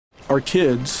Our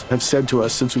kids have said to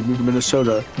us since we moved to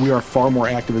Minnesota, we are far more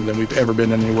active than we've ever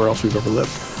been anywhere else we've ever lived.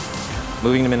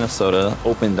 Moving to Minnesota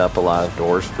opened up a lot of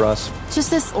doors for us. Just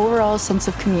this overall sense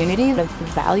of community, of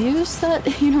values that,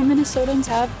 Minnesotans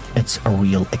have. It's a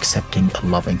real accepting,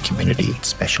 loving community,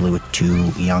 especially with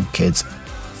 2 young kids.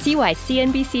 See why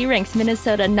CNBC ranks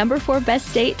Minnesota number 4 best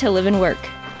state to live and work.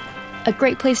 A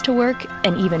great place to work,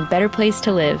 an even better place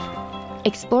to live.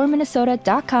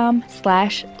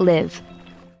 ExploreMinnesota.com/live.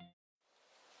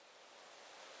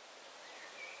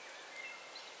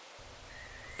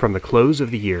 From the close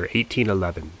of the year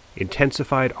 1811,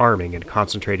 intensified arming and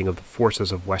concentrating of the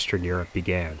forces of Western Europe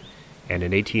began, and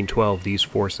in 1812 these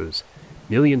forces,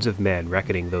 millions of men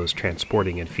reckoning those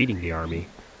transporting and feeding the army,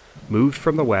 moved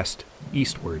from the west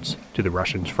eastwards to the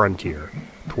Russian frontier,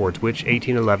 towards which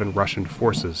 1811 Russian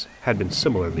forces had been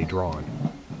similarly drawn.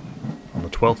 On the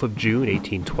 12th of June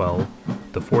 1812,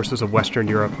 the forces of Western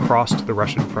Europe crossed the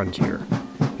Russian frontier,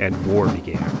 and war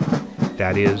began.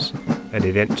 That is, an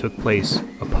event took place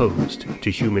opposed to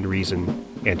human reason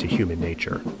and to human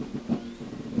nature.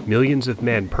 Millions of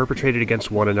men perpetrated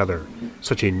against one another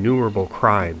such innumerable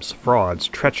crimes, frauds,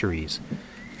 treacheries,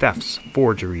 thefts,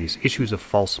 forgeries, issues of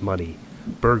false money,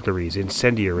 burglaries,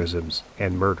 incendiarisms,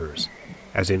 and murders,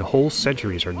 as in whole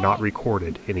centuries are not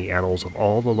recorded in the annals of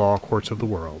all the law courts of the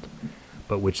world,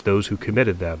 but which those who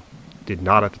committed them did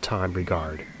not at the time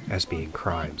regard as being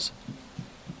crimes.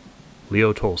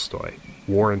 Leo Tolstoy,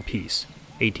 War and Peace,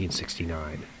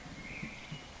 1869.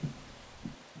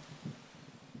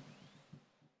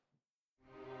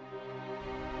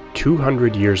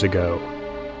 "200 years ago,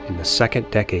 in the second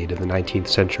decade of the 19th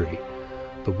century,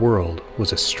 the world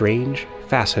was a strange,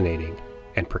 fascinating,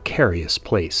 and precarious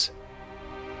place.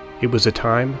 It was a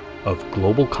time of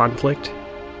global conflict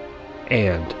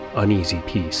and uneasy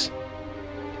peace.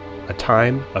 A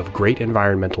time of great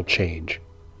environmental change.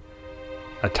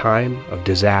 A time of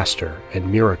disaster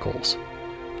and miracles,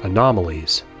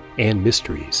 anomalies and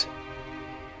mysteries.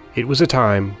 It was a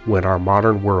time when our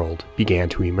modern world began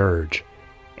to emerge,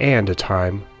 and a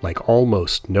time like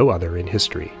almost no other in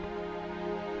history.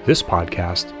 This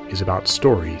podcast is about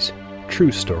stories,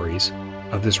 true stories,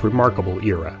 of this remarkable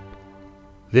era.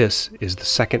 This is the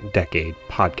Second Decade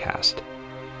Podcast.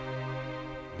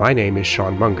 My name is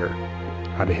Sean Munger.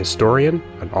 I'm a historian,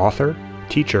 an author,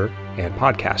 teacher, and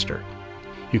podcaster.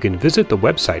 You can visit the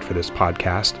website for this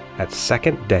podcast at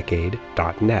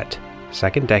seconddecade.net.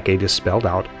 Second Decade is spelled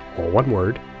out, all one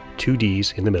word, 2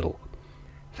 D's in the middle.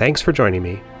 Thanks for joining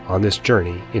me on this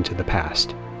journey into the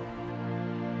past.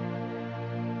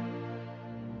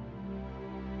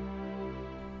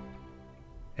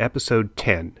 Episode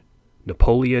 10,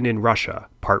 Napoleon in Russia,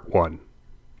 Part 1.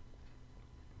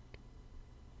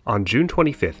 On June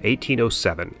 25,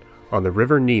 1807, on the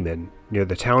river Niemen, near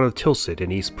the town of Tilsit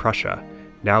in East Prussia,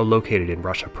 now located in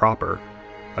Russia proper,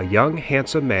 a young,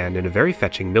 handsome man in a very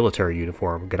fetching military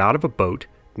uniform got out of a boat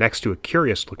next to a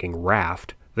curious-looking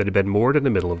raft that had been moored in the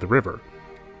middle of the river.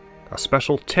 A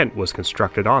special tent was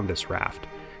constructed on this raft,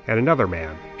 and another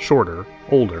man, shorter,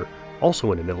 older,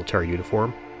 also in a military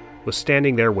uniform, was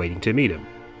standing there waiting to meet him.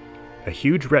 A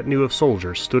huge retinue of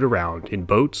soldiers stood around, in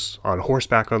boats, on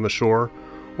horseback on the shore,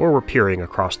 or were peering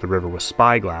across the river with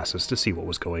spyglasses to see what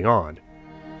was going on.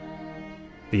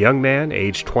 The young man,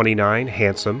 aged 29,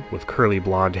 handsome, with curly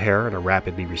blonde hair and a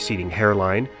rapidly receding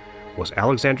hairline, was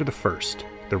Alexander I,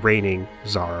 the reigning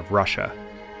Tsar of Russia.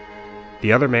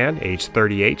 The other man, aged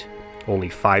 38, only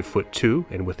 5'2",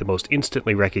 and with the most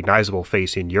instantly recognizable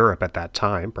face in Europe at that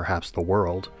time, perhaps the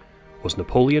world, was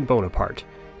Napoleon Bonaparte,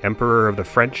 Emperor of the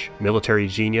French, military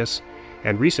genius,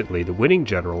 and recently the winning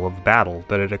general of a battle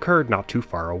that had occurred not too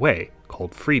far away,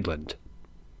 called Friedland.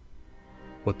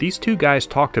 What these two guys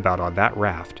talked about on that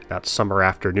raft that summer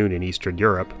afternoon in Eastern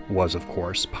Europe was, of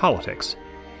course, politics,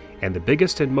 and the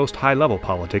biggest and most high-level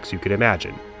politics you could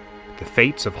imagine, the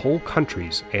fates of whole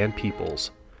countries and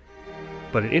peoples.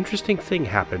 But an interesting thing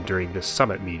happened during this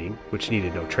summit meeting, which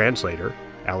needed no translator.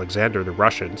 Alexander the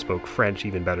Russian spoke French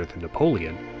even better than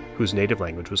Napoleon, whose native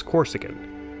language was Corsican.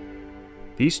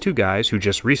 These two guys, who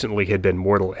just recently had been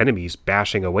mortal enemies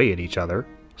bashing away at each other,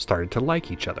 started to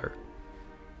like each other.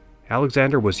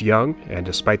 Alexander was young, and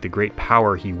despite the great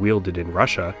power he wielded in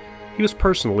Russia, he was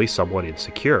personally somewhat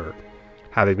insecure,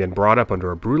 having been brought up under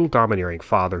a brutal domineering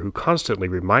father who constantly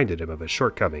reminded him of his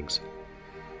shortcomings.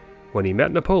 When he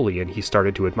met Napoleon, he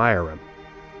started to admire him.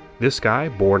 This guy,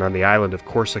 born on the island of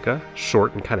Corsica,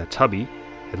 short and kind of tubby,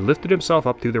 had lifted himself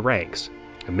up through the ranks.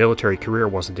 A military career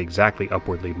wasn't exactly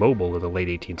upwardly mobile in the late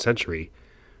 18th century,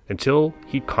 until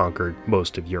he'd conquered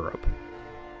most of Europe.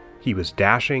 He was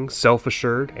dashing,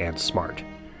 self-assured, and smart.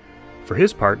 For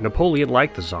his part, Napoleon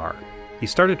liked the Tsar. He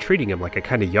started treating him like a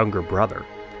kind of younger brother.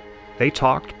 They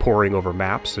talked, poring over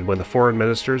maps, and when the foreign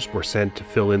ministers were sent to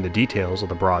fill in the details of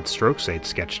the broad strokes they'd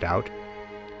sketched out,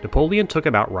 Napoleon took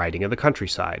him out riding in the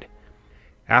countryside.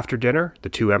 After dinner, the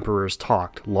two emperors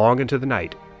talked long into the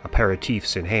night,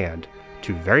 aperitifs in hand,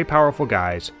 two very powerful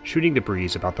guys shooting the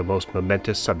breeze about the most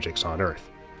momentous subjects on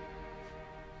Earth.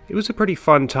 It was a pretty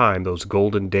fun time, those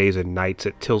golden days and nights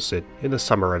at Tilsit in the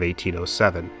summer of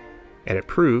 1807, and it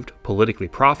proved politically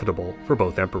profitable for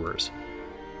both emperors.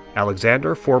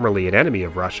 Alexander, formerly an enemy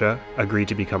of Russia, agreed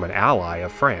to become an ally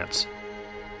of France.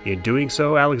 In doing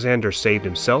so, Alexander saved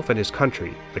himself and his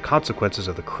country the consequences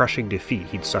of the crushing defeat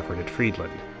he'd suffered at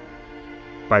Friedland.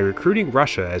 By recruiting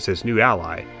Russia as his new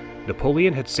ally,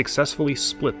 Napoleon had successfully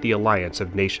split the alliance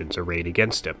of nations arrayed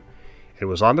against him, and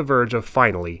was on the verge of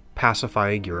finally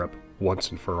pacifying Europe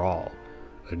once and for all,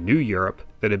 a new Europe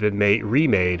that had been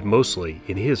remade mostly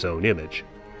in his own image.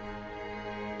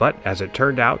 But as it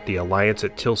turned out, the alliance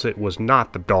at Tilsit was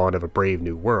not the dawn of a brave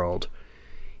new world.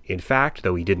 In fact,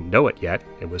 though he didn't know it yet,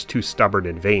 and was too stubborn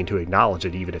and vain to acknowledge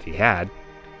it even if he had,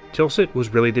 Tilsit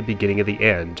was really the beginning of the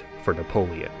end for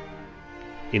Napoleon.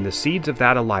 In the seeds of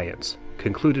that alliance,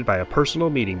 concluded by a personal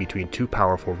meeting between two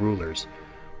powerful rulers,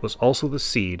 was also the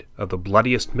seed of the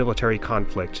bloodiest military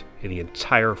conflict in the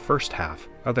entire first half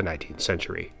of the 19th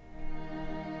century.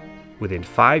 Within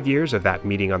 5 years of that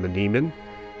meeting on the Niemen,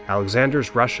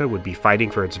 Alexander's Russia would be fighting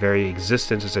for its very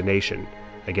existence as a nation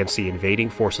against the invading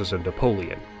forces of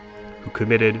Napoleon, who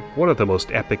committed one of the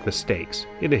most epic mistakes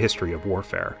in the history of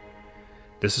warfare.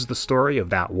 This is the story of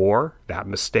that war, that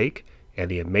mistake, and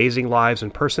the amazing lives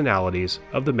and personalities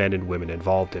of the men and women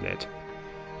involved in it.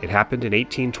 It happened in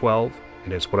 1812,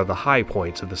 and is one of the high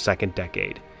points of the second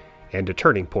decade, and a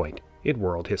turning point in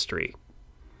world history.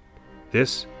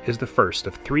 This is the first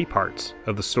of 3 parts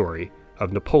of the story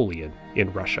of Napoleon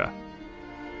in Russia.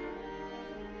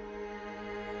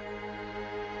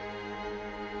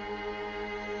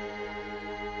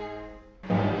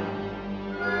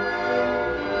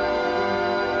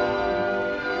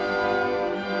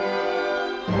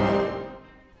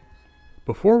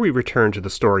 Before we return to the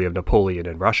story of Napoleon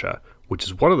in Russia, which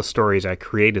is one of the stories I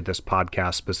created this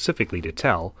podcast specifically to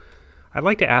tell, I'd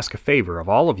like to ask a favor of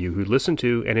all of you who listen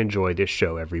to and enjoy this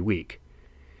show every week.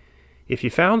 If you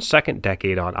found Second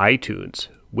Decade on iTunes,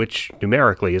 which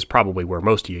numerically is probably where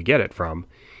most of you get it from,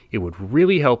 it would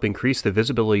really help increase the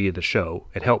visibility of the show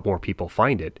and help more people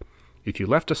find it if you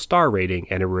left a star rating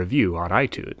and a review on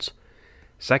iTunes.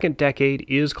 Second Decade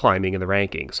is climbing in the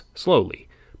rankings, slowly,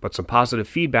 but some positive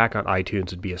feedback on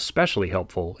iTunes would be especially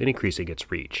helpful in increasing its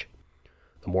reach.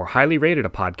 The more highly rated a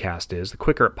podcast is, the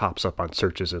quicker it pops up on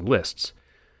searches and lists.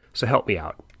 So help me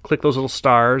out. Click those little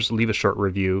stars, leave a short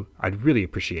review. I'd really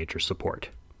appreciate your support.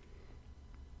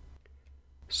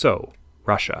 So,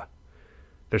 Russia.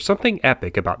 There's something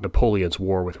epic about Napoleon's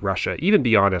war with Russia, even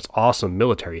beyond its awesome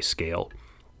military scale,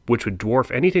 which would dwarf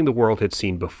anything the world had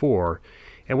seen before,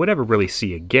 and would ever really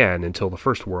see again until the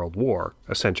First World War,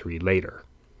 a century later.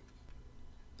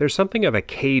 There's something of a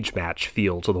cage match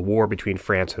feel to the war between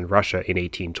France and Russia in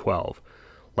 1812,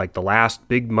 like the last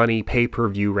big-money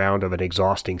pay-per-view round of an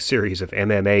exhausting series of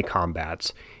MMA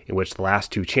combats, in which the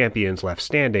last 2 champions left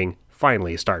standing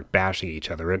finally start bashing each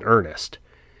other in earnest.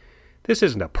 This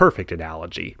isn't a perfect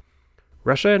analogy.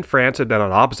 Russia and France had been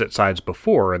on opposite sides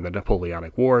before in the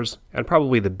Napoleonic Wars, and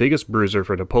probably the biggest bruiser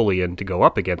for Napoleon to go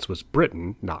up against was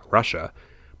Britain, not Russia,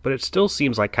 but it still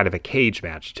seems like kind of a cage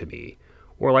match to me,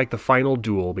 or like the final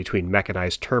duel between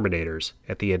mechanized Terminators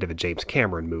at the end of a James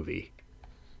Cameron movie.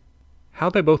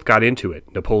 How they both got into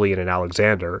it, Napoleon and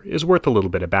Alexander, is worth a little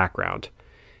bit of background.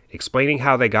 Explaining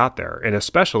how they got there, and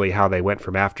especially how they went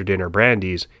from after-dinner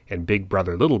brandies and Big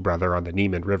Brother Little Brother on the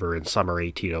Niemen River in summer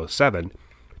 1807,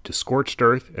 to scorched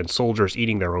earth and soldiers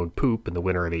eating their own poop in the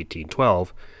winter of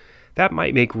 1812, that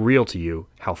might make real to you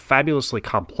how fabulously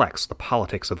complex the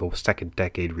politics of the Second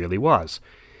Decade really was,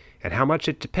 and how much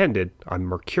it depended on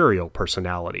mercurial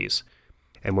personalities.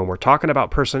 And when we're talking about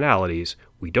personalities,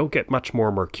 we don't get much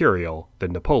more mercurial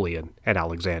than Napoleon and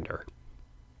Alexander.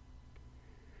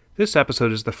 This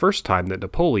episode is the first time that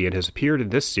Napoleon has appeared in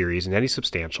this series in any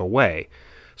substantial way,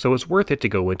 so it's worth it to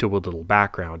go into a little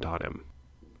background on him.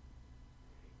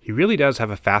 He really does have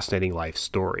a fascinating life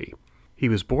story. He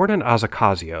was born in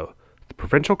Ajaccio, the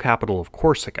provincial capital of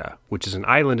Corsica, which is an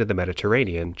island in the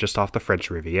Mediterranean just off the French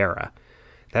Riviera.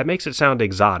 That makes it sound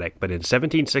exotic, but in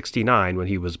 1769, when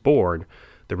he was born,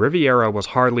 the Riviera was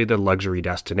hardly the luxury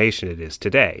destination it is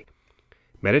today.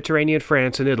 Mediterranean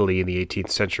France and Italy in the 18th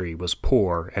century was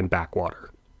poor and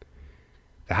backwater.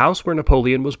 The house where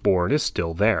Napoleon was born is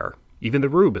still there. Even the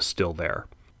room is still there.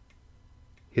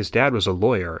 His dad was a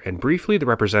lawyer and briefly the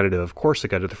representative of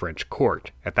Corsica to the French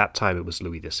court. At that time it was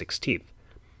Louis XVI.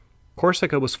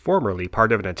 Corsica was formerly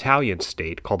part of an Italian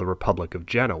state called the Republic of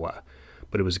Genoa,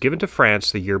 but it was given to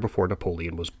France the year before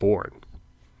Napoleon was born.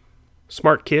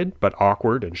 Smart kid, but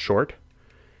awkward and short.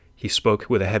 He spoke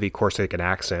with a heavy Corsican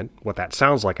accent. What that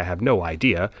sounds like I have no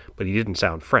idea, but he didn't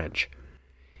sound French.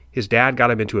 His dad got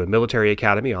him into a military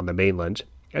academy on the mainland,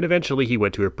 and eventually he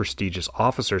went to a prestigious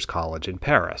officers' college in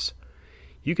Paris.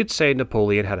 You could say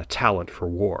Napoleon had a talent for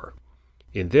war.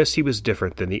 In this he was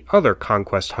different than the other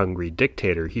conquest-hungry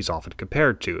dictator he's often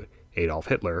compared to, Adolf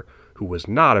Hitler, who was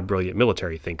not a brilliant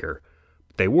military thinker.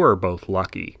 But they were both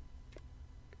lucky.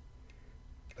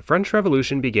 The French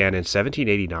Revolution began in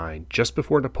 1789, just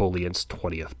before Napoleon's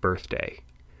 20th birthday.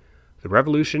 The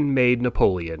revolution made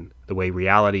Napoleon the way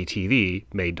reality TV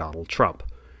made Donald Trump.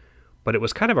 But it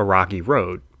was kind of a rocky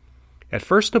road. At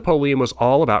first, Napoleon was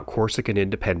all about Corsican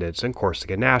independence and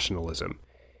Corsican nationalism.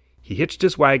 He hitched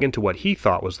his wagon to what he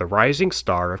thought was the rising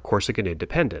star of Corsican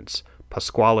independence,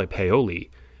 Pasquale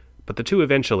Paoli, but the two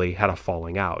eventually had a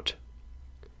falling out.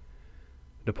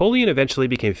 Napoleon eventually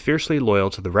became fiercely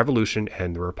loyal to the Revolution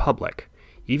and the Republic,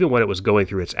 even when it was going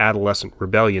through its adolescent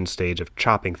rebellion stage of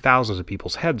chopping thousands of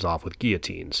people's heads off with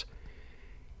guillotines.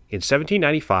 In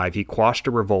 1795, he quashed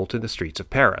a revolt in the streets of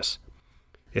Paris.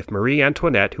 If Marie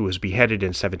Antoinette, who was beheaded in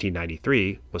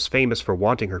 1793, was famous for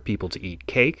wanting her people to eat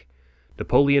cake,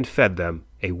 Napoleon fed them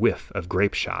a whiff of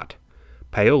grape shot.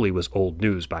 Paoli was old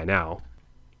news by now.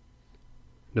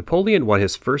 Napoleon won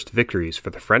his first victories for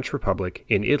the French Republic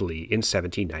in Italy in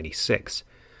 1796.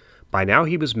 By now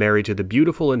he was married to the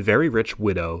beautiful and very rich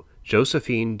widow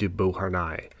Josephine de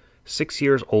Beauharnais, 6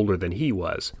 years older than he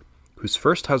was, whose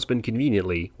first husband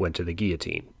conveniently went to the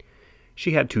guillotine.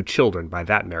 She had 2 children by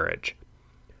that marriage.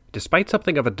 Despite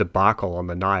something of a debacle on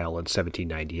the Nile in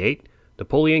 1798,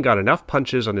 Napoleon got enough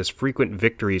punches on his frequent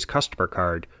victories customer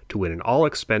card to win an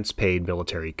all-expense-paid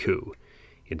military coup.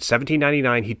 In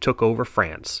 1799 he took over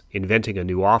France, inventing a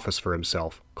new office for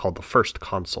himself called the First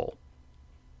Consul.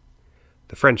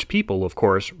 The French people, of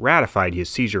course, ratified his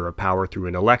seizure of power through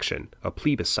an election, a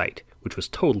plebiscite, which was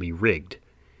totally rigged.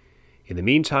 In the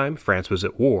meantime, France was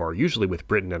at war, usually with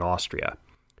Britain and Austria.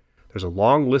 There's a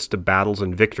long list of battles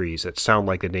and victories that sound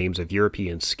like the names of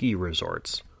European ski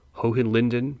resorts: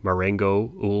 Hohenlinden,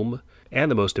 Marengo, Ulm,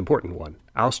 and the most important one,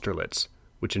 Austerlitz,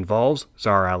 which involves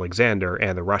Tsar Alexander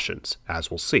and the Russians,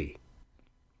 as we'll see.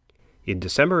 In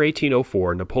December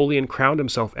 1804, Napoleon crowned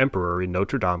himself emperor in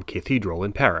Notre Dame Cathedral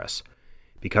in Paris.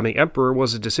 Becoming emperor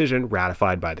was a decision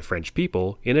ratified by the French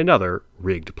people in another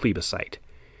rigged plebiscite.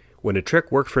 When a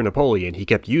trick worked for Napoleon, he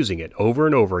kept using it over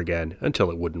and over again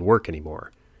until it wouldn't work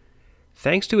anymore.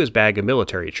 Thanks to his bag of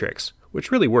military tricks,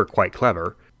 which really were quite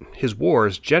clever, his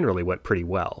wars generally went pretty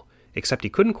well, except he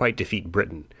couldn't quite defeat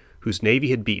Britain, whose navy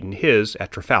had beaten his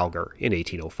at Trafalgar in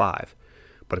 1805.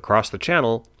 But across the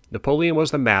Channel, Napoleon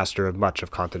was the master of much of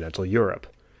continental Europe.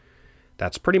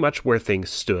 That's pretty much where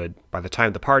things stood by the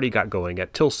time the party got going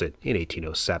at Tilsit in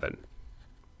 1807.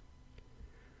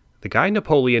 The guy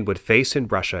Napoleon would face in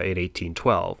Russia in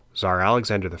 1812, Tsar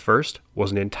Alexander I,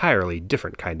 was an entirely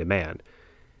different kind of man.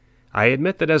 I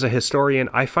admit that as a historian,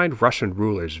 I find Russian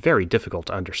rulers very difficult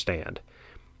to understand.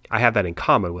 I have that in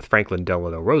common with Franklin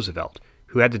Delano Roosevelt,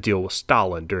 who had to deal with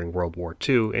Stalin during World War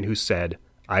II and who said,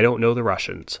 "I don't know the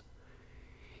Russians."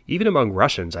 Even among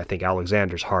Russians, I think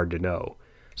Alexander's hard to know.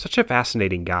 Such a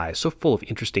fascinating guy, so full of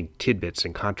interesting tidbits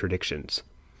and contradictions.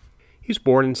 He was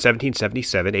born in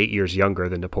 1777, 8 years younger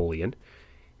than Napoleon.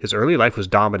 His early life was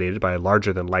dominated by a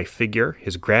larger-than-life figure,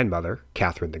 his grandmother,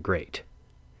 Catherine the Great.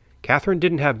 Catherine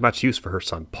didn't have much use for her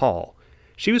son Paul.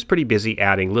 She was pretty busy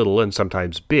adding little and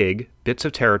sometimes big bits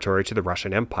of territory to the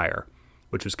Russian Empire,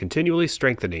 which was continually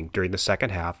strengthening during the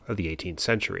second half of the 18th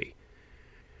century.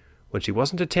 When she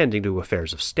wasn't attending to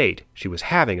affairs of state, she was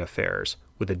having affairs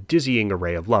with a dizzying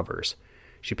array of lovers.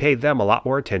 She paid them a lot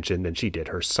more attention than she did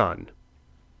her son.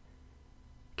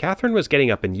 Catherine was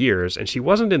getting up in years, and she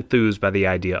wasn't enthused by the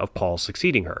idea of Paul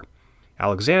succeeding her.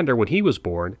 Alexander, when he was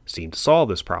born, seemed to solve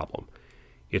this problem.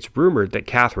 It's rumored that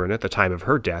Catherine, at the time of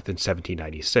her death in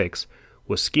 1796,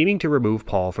 was scheming to remove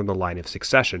Paul from the line of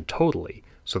succession totally,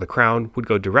 so the crown would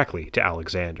go directly to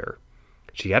Alexander.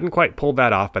 She hadn't quite pulled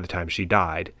that off by the time she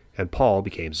died, and Paul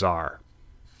became Tsar.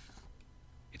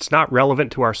 It's not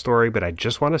relevant to our story, but I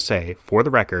just want to say, for the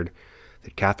record,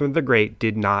 that Catherine the Great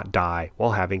did not die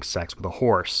while having sex with a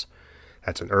horse.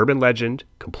 That's an urban legend,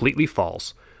 completely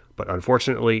false, but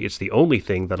unfortunately it's the only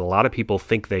thing that a lot of people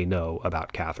think they know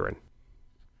about Catherine.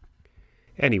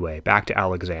 Anyway, back to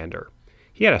Alexander.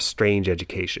 He had a strange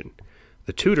education.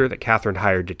 The tutor that Catherine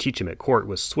hired to teach him at court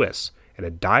was Swiss, and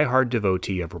a die-hard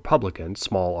devotee of Republican,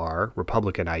 small r,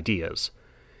 Republican ideas.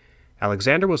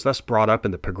 Alexander was thus brought up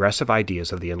in the progressive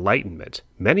ideas of the Enlightenment,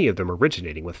 many of them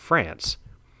originating with France.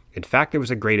 In fact, there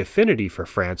was a great affinity for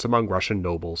France among Russian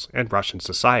nobles and Russian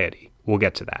society. We'll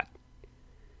get to that.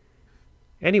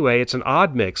 Anyway, it's an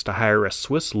odd mix to hire a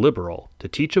Swiss liberal to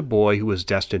teach a boy who was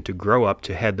destined to grow up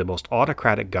to head the most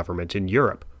autocratic government in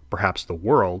Europe, perhaps the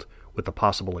world, with the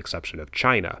possible exception of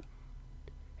China.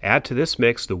 Add to this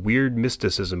mix the weird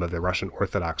mysticism of the Russian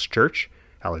Orthodox Church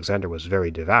 — Alexander was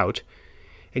very devout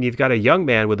 — and you've got a young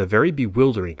man with a very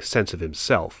bewildering sense of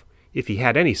himself, if he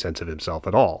had any sense of himself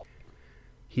at all.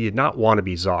 He did not want to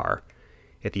be Tsar.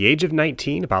 At the age of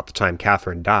 19, about the time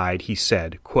Catherine died, he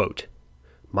said, quote,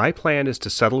 "My plan is to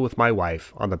settle with my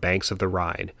wife on the banks of the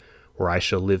Rhine, where I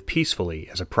shall live peacefully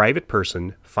as a private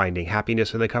person, finding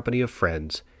happiness in the company of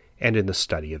friends and in the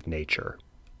study of nature."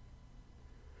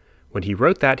 When he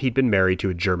wrote that, he'd been married to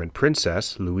a German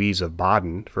princess, Louise of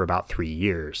Baden, for about 3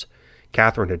 years.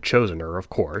 Catherine had chosen her, of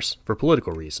course, for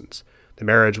political reasons. The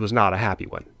marriage was not a happy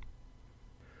one.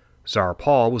 Tsar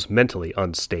Paul was mentally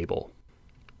unstable.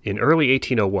 In early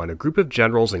 1801, a group of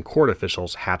generals and court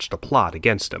officials hatched a plot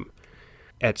against him.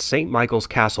 At St. Michael's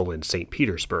Castle in St.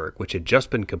 Petersburg, which had just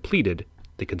been completed,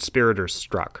 the conspirators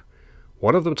struck.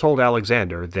 One of them told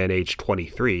Alexander, then aged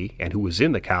 23, and who was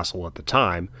in the castle at the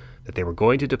time, that they were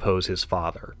going to depose his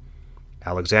father.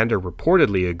 Alexander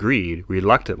reportedly agreed,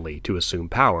 reluctantly, to assume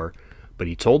power, but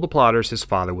he told the plotters his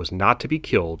father was not to be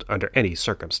killed under any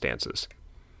circumstances.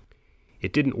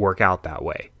 It didn't work out that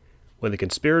way. When the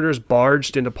conspirators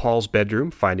barged into Paul's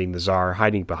bedroom, finding the Tsar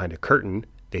hiding behind a curtain,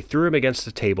 they threw him against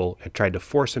the table and tried to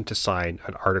force him to sign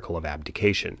an article of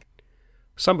abdication.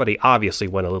 Somebody obviously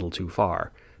went a little too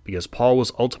far, because Paul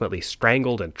was ultimately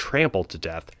strangled and trampled to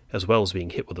death, as well as being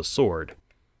hit with a sword.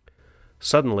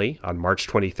 Suddenly, on March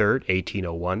 23,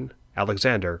 1801,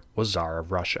 Alexander was Tsar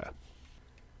of Russia.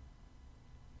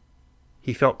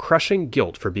 He felt crushing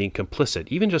guilt for being complicit,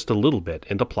 even just a little bit,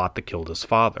 in the plot that killed his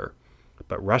father.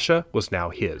 But Russia was now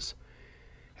his.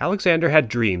 Alexander had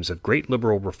dreams of great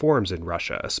liberal reforms in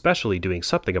Russia, especially doing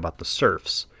something about the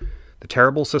serfs, the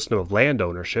terrible system of land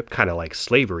ownership, kind of like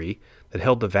slavery, that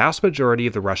held the vast majority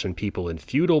of the Russian people in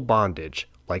feudal bondage,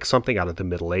 like something out of the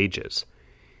Middle Ages.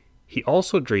 He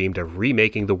also dreamed of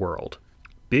remaking the world.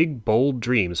 Big, bold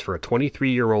dreams for a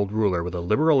 23-year-old ruler with a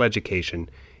liberal education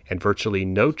and virtually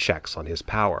no checks on his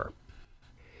power.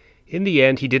 In the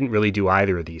end, he didn't really do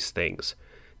either of these things.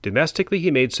 Domestically,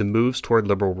 he made some moves toward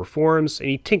liberal reforms, and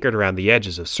he tinkered around the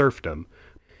edges of serfdom,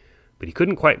 but he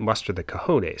couldn't quite muster the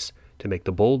cojones to make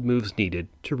the bold moves needed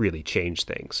to really change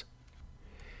things.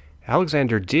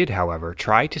 Alexander did, however,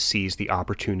 try to seize the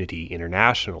opportunity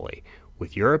internationally,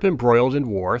 with Europe embroiled in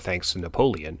war thanks to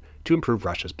Napoleon, to improve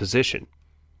Russia's position.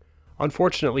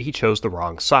 Unfortunately, he chose the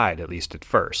wrong side, at least at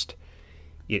first.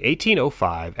 In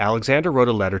 1805, Alexander wrote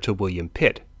a letter to William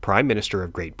Pitt, Prime Minister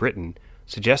of Great Britain,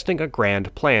 suggesting a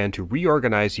grand plan to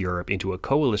reorganize Europe into a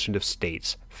coalition of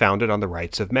states founded on the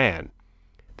rights of man.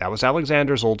 That was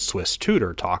Alexander's old Swiss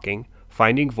tutor talking,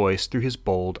 finding voice through his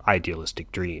bold,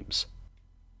 idealistic dreams.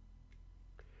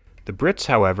 The Brits,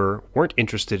 however, weren't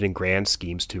interested in grand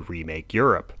schemes to remake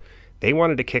Europe. They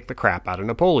wanted to kick the crap out of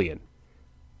Napoleon.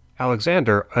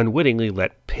 Alexander unwittingly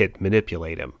let Pitt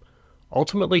manipulate him.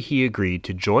 Ultimately, he agreed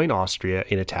to join Austria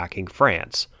in attacking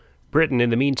France. Britain, in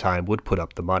the meantime, would put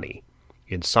up the money.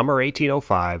 In summer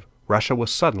 1805, Russia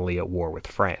was suddenly at war with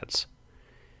France.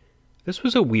 This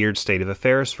was a weird state of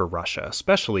affairs for Russia,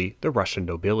 especially the Russian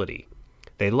nobility.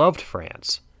 They loved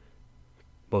France.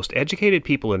 Most educated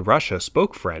people in Russia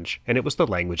spoke French, and it was the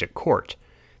language at court.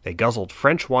 They guzzled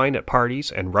French wine at parties,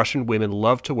 and Russian women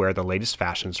loved to wear the latest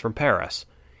fashions from Paris.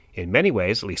 In many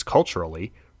ways, at least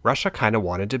culturally, Russia kind of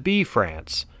wanted to be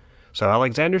France. So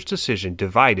Alexander's decision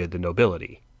divided the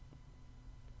nobility.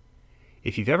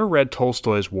 If you've ever read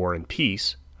Tolstoy's War and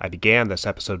Peace, I began this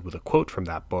episode with a quote from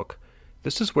that book,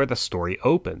 this is where the story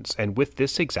opens, and with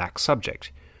this exact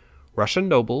subject. Russian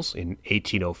nobles in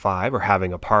 1805 are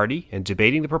having a party and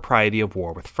debating the propriety of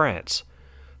war with France.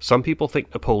 Some people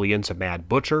think Napoleon's a mad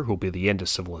butcher who'll be the end of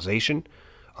civilization.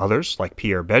 Others, like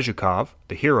Pierre Bezukhov,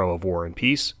 the hero of War and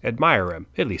Peace, admire him,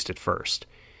 at least at first.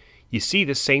 You see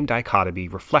this same dichotomy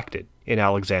reflected in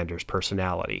Alexander's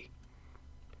personality.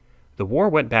 The war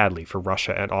went badly for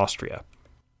Russia and Austria.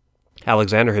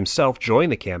 Alexander himself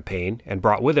joined the campaign and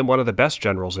brought with him one of the best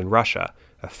generals in Russia,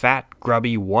 a fat,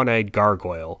 grubby, one-eyed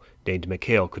gargoyle named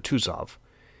Mikhail Kutuzov.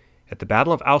 At the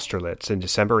Battle of Austerlitz in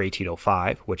December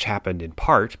 1805, which happened in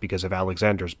part because of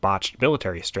Alexander's botched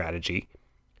military strategy,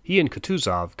 he and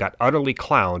Kutuzov got utterly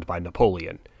clowned by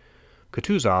Napoleon.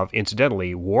 Kutuzov,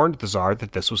 incidentally, warned the Tsar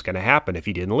that this was going to happen if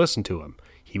he didn't listen to him.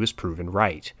 He was proven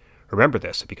right. Remember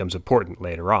this, it becomes important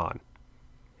later on.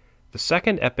 The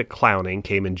second epic clowning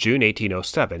came in June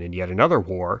 1807 in yet another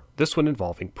war, this one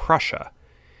involving Prussia.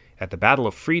 At the Battle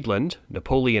of Friedland,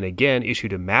 Napoleon again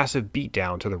issued a massive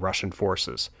beatdown to the Russian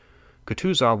forces.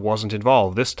 Kutuzov wasn't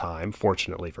involved this time,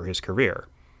 fortunately for his career.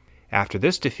 After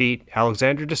this defeat,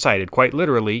 Alexander decided quite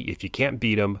literally, if you can't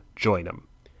beat him, join him.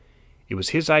 It was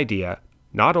his idea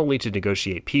not only to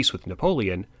negotiate peace with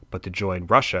Napoleon, but to join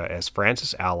Russia as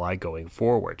France's ally going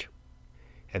forward.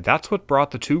 And that's what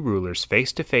brought the two rulers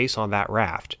face to face on that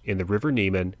raft in the River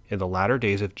Niemen in the latter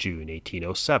days of June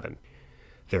 1807.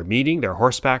 Their meeting, their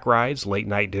horseback rides,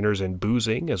 late-night dinners and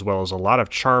boozing, as well as a lot of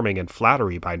charming and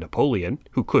flattery by Napoleon,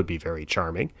 who could be very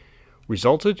charming,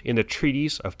 resulted in the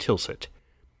treaties of Tilsit.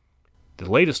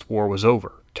 The latest war was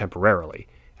over, temporarily.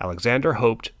 Alexander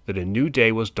hoped that a new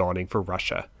day was dawning for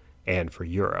Russia, and for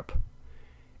Europe.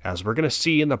 As we're going to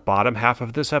see in the bottom half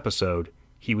of this episode,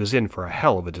 he was in for a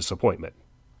hell of a disappointment.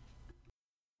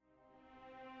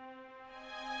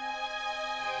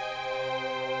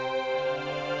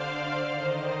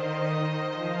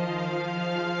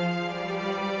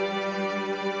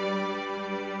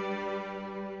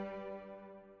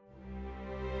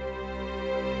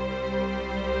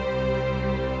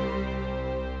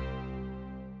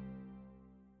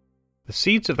 The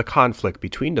seeds of the conflict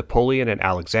between Napoleon and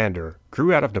Alexander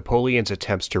grew out of Napoleon's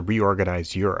attempts to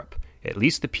reorganize Europe, at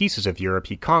least the pieces of Europe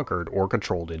he conquered or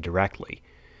controlled indirectly.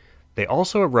 They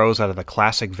also arose out of the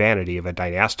classic vanity of a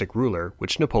dynastic ruler,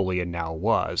 which Napoleon now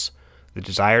was, the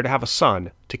desire to have a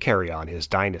son to carry on his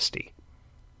dynasty.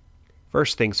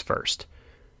 First things first.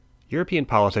 European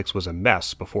politics was a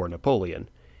mess before Napoleon,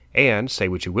 and, say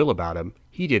what you will about him,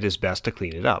 he did his best to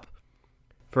clean it up.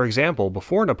 For example,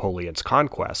 before Napoleon's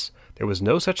conquests, there was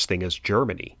no such thing as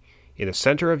Germany. In the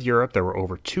center of Europe, there were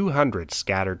over 200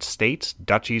 scattered states,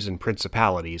 duchies, and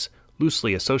principalities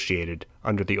loosely associated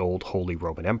under the old Holy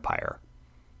Roman Empire.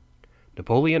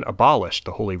 Napoleon abolished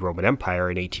the Holy Roman Empire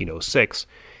in 1806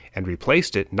 and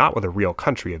replaced it not with a real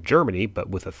country of Germany, but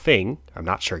with a thing, I'm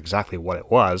not sure exactly what it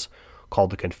was, called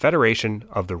the Confederation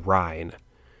of the Rhine.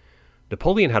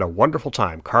 Napoleon had a wonderful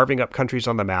time carving up countries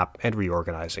on the map and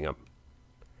reorganizing them.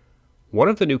 One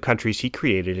of the new countries he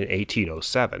created in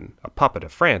 1807, a puppet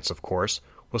of France, of course,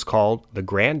 was called the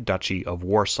Grand Duchy of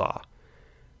Warsaw.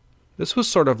 This was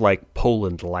sort of like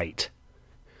Poland Light.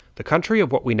 The country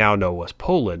of what we now know as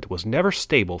Poland was never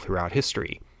stable throughout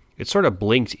history. It sort of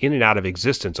blinked in and out of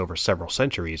existence over several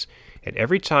centuries, and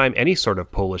every time any sort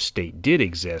of Polish state did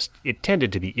exist, it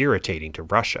tended to be irritating to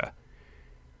Russia.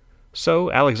 So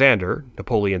Alexander,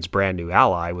 Napoleon's brand new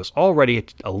ally, was already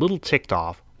a little ticked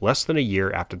off less than a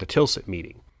year after the Tilsit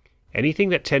meeting. Anything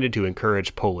that tended to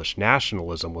encourage Polish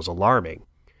nationalism was alarming.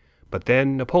 But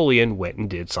then Napoleon went and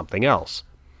did something else.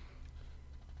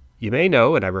 You may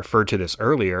know, and I referred to this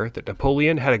earlier, that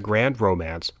Napoleon had a grand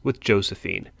romance with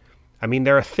Josephine. I mean,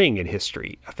 they're a thing in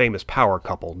history, a famous power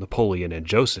couple, Napoleon and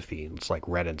Josephine. It's like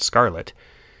red and scarlet.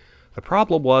 The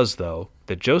problem was, though,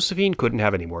 that Josephine couldn't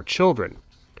have any more children.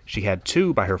 She had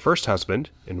 2 by her first husband,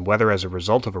 and whether as a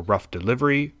result of a rough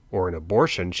delivery or an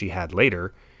abortion she had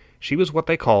later, she was what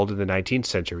they called in the 19th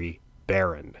century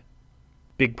barren.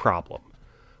 Big problem.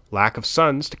 Lack of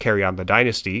sons to carry on the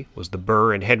dynasty was the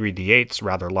Burr and Henry VIII's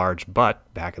rather large butt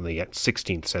back in the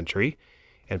 16th century,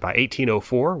 and by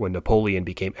 1804, when Napoleon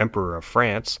became Emperor of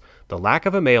France, the lack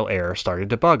of a male heir started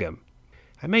to bug him.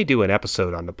 I may do an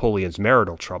episode on Napoleon's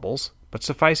marital troubles, but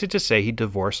suffice it to say he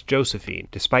divorced Josephine,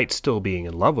 despite still being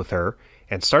in love with her,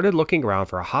 and started looking around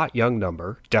for a hot young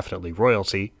number, definitely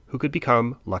royalty, who could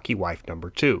become lucky wife number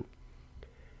 2.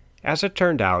 As it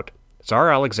turned out, Tsar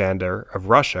Alexander of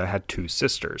Russia had 2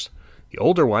 sisters. The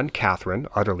older one, Catherine,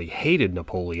 utterly hated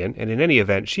Napoleon, and in any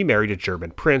event she married a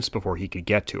German prince before he could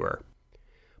get to her.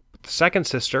 But the second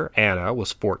sister, Anna,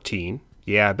 was 14.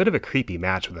 Yeah, a bit of a creepy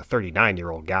match with a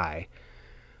 39-year-old guy.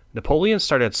 Napoleon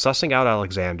started sussing out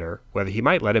Alexander whether he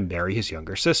might let him marry his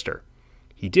younger sister.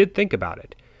 He did think about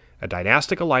it. A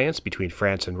dynastic alliance between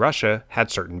France and Russia had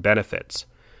certain benefits.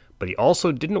 But he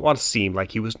also didn't want to seem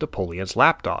like he was Napoleon's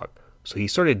lapdog, so he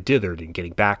sort of dithered in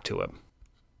getting back to him.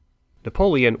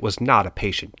 Napoleon was not a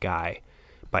patient guy.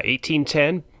 By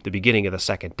 1810, the beginning of the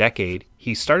second decade,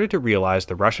 he started to realize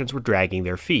the Russians were dragging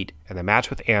their feet, and the match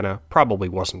with Anna probably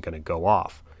wasn't going to go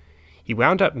off. He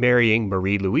wound up marrying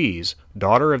Marie-Louise,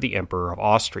 daughter of the Emperor of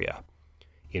Austria.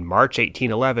 In March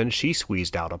 1811, she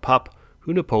squeezed out a pup,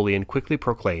 who Napoleon quickly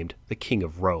proclaimed the King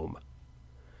of Rome.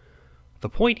 The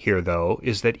point here, though,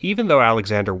 is that even though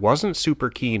Alexander wasn't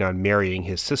super keen on marrying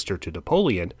his sister to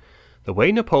Napoleon, The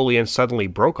way Napoleon suddenly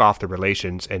broke off the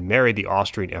relations and married the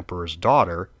Austrian emperor's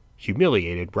daughter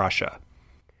humiliated Russia.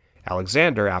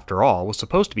 Alexander, after all, was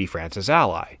supposed to be France's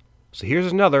ally, so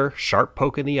here's another sharp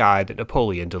poke in the eye that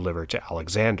Napoleon delivered to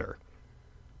Alexander.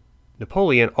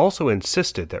 Napoleon also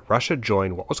insisted that Russia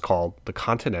join what was called the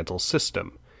Continental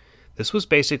System. This was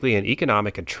basically an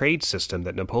economic and trade system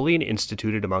that Napoleon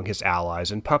instituted among his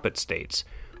allies and puppet states,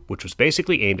 which was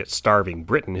basically aimed at starving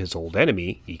Britain, his old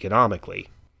enemy, economically.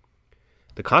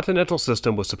 The Continental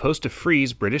System was supposed to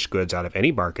freeze British goods out of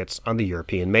any markets on the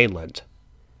European mainland.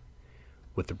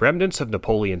 With the remnants of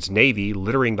Napoleon's navy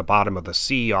littering the bottom of the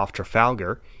sea off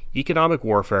Trafalgar, economic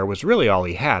warfare was really all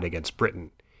he had against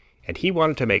Britain, and he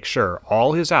wanted to make sure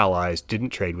all his allies didn't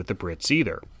trade with the Brits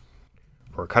either.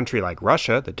 For a country like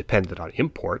Russia that depended on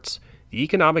imports, the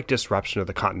economic disruption of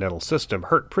the Continental System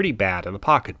hurt pretty bad in the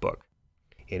pocketbook.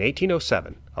 In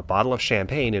 1807, a bottle of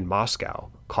champagne in Moscow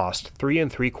cost 3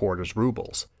 3/4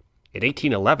 rubles. In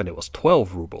 1811, it was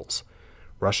 12 rubles.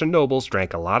 Russian nobles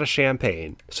drank a lot of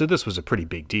champagne, so this was a pretty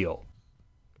big deal.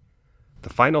 The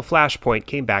final flashpoint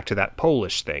came back to that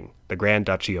Polish thing, the Grand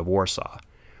Duchy of Warsaw.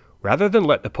 Rather than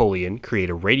let Napoleon create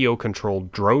a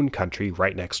radio-controlled drone country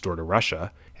right next door to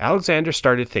Russia, Alexander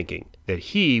started thinking that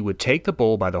he would take the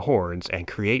bull by the horns and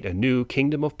create a new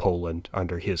Kingdom of Poland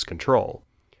under his control.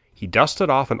 He dusted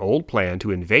off an old plan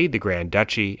to invade the Grand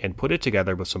Duchy and put it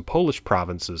together with some Polish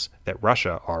provinces that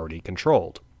Russia already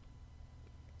controlled.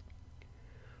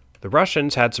 The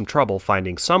Russians had some trouble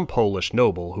finding some Polish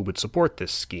noble who would support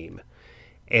this scheme,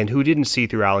 and who didn't see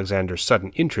through Alexander's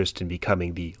sudden interest in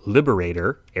becoming the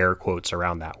liberator, air quotes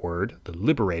around that word, the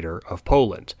liberator of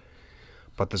Poland.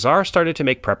 But the Tsar started to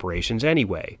make preparations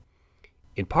anyway.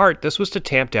 In part, this was to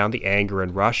tamp down the anger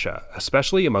in Russia,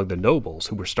 especially among the nobles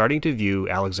who were starting to view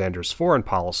Alexander's foreign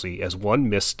policy as one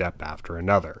misstep after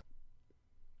another.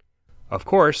 Of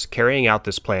course, carrying out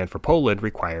this plan for Poland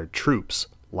required troops,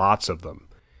 lots of them.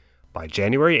 By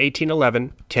January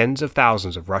 1811, tens of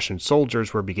thousands of Russian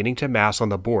soldiers were beginning to mass on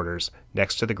the borders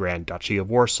next to the Grand Duchy of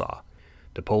Warsaw.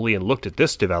 Napoleon looked at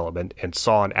this development and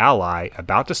saw an ally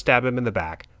about to stab him in the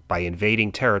back by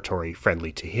invading territory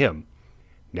friendly to him.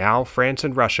 Now France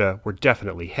and Russia were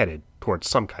definitely headed towards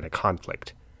some kind of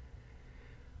conflict.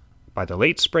 By the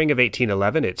late spring of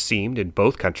 1811, it seemed in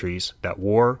both countries that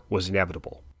war was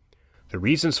inevitable. The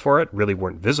reasons for it really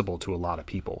weren't visible to a lot of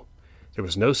people. There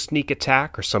was no sneak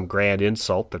attack or some grand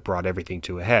insult that brought everything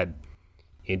to a head.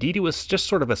 Indeed, it was just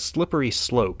sort of a slippery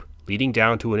slope leading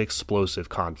down to an explosive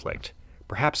conflict,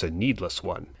 perhaps a needless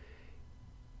one.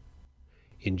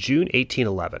 In June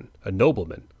 1811, a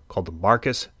nobleman called the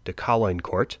Marquis de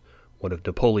Caulaincourt, one of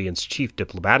Napoleon's chief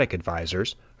diplomatic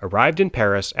advisors, arrived in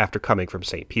Paris after coming from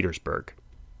St. Petersburg.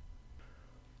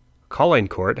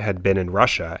 Caulaincourt had been in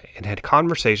Russia and had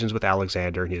conversations with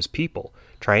Alexander and his people,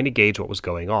 trying to gauge what was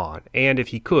going on, and, if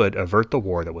he could, avert the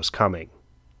war that was coming.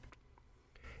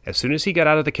 As soon as he got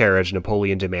out of the carriage,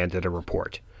 Napoleon demanded a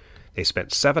report. They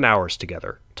spent 7 hours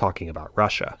together, talking about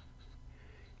Russia.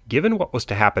 Given what was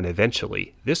to happen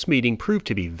eventually, this meeting proved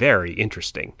to be very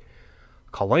interesting.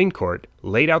 Caulaincourt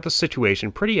laid out the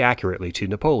situation pretty accurately to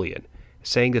Napoleon,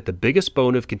 saying that the biggest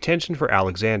bone of contention for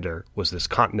Alexander was this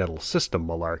Continental System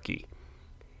malarkey.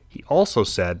 He also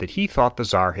said that he thought the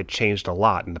Tsar had changed a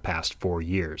lot in the past 4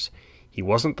 years. He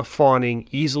wasn't the fawning,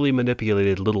 easily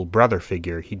manipulated little brother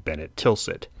figure he'd been at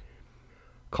Tilsit.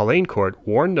 Caulaincourt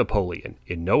warned Napoleon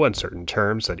in no uncertain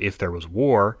terms that if there was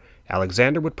war,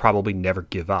 Alexander would probably never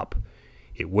give up.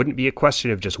 It wouldn't be a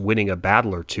question of just winning a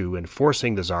battle or two and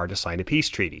forcing the Tsar to sign a peace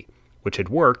treaty, which had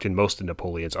worked in most of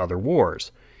Napoleon's other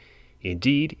wars.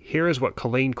 Indeed, here is what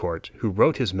Caulaincourt, who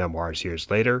wrote his memoirs years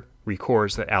later,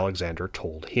 records that Alexander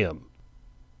told him.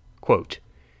 Quote,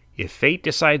 "If fate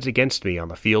decides against me on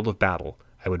the field of battle,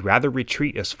 I would rather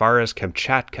retreat as far as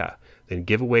Kamchatka than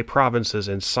give away provinces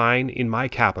and sign in my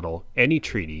capital any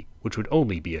treaty which would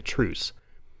only be a truce.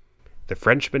 The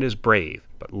Frenchman is brave,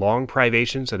 but long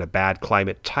privations and a bad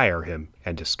climate tire him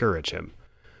and discourage him.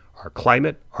 Our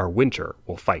climate, our winter,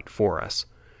 will fight for us.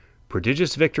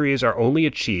 Prodigious victories are only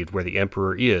achieved where the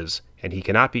emperor is, and he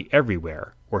cannot be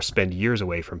everywhere or spend years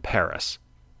away from Paris."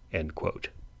 End quote.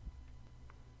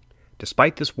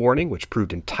 Despite this warning, which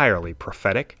proved entirely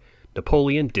prophetic,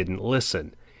 Napoleon didn't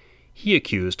listen. He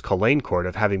accused Caulaincourt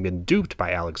of having been duped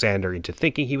by Alexander into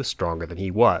thinking he was stronger than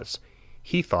he was.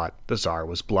 He thought the Tsar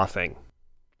was bluffing.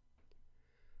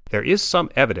 There is some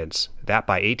evidence that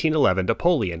by 1811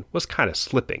 Napoleon was kind of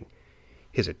slipping.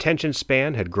 His attention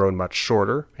span had grown much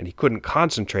shorter, and he couldn't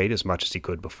concentrate as much as he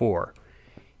could before.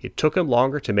 It took him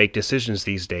longer to make decisions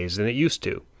these days than it used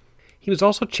to. He was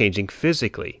also changing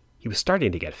physically. He was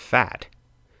starting to get fat.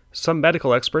 Some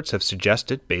medical experts have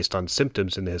suggested, based on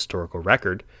symptoms in the historical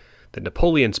record, that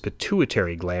Napoleon's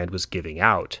pituitary gland was giving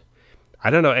out. I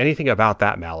don't know anything about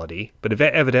that malady, but it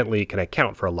evidently can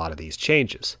account for a lot of these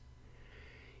changes.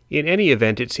 In any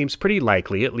event, it seems pretty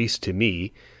likely, at least to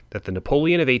me, that the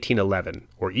Napoleon of 1811,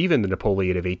 or even the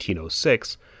Napoleon of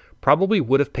 1806, probably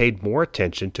would have paid more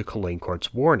attention to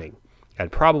Caulaincourt's warning,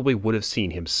 and probably would have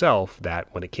seen himself that,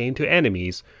 when it came to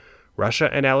enemies, Russia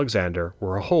and Alexander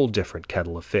were a whole different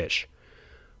kettle of fish.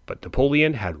 But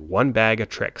Napoleon had one bag of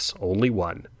tricks, only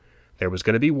one. There was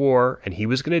going to be war, and he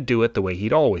was going to do it the way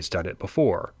he'd always done it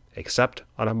before, except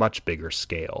on a much bigger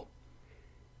scale.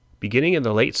 Beginning in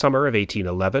the late summer of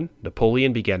 1811,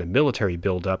 Napoleon began a military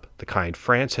buildup the kind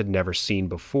France had never seen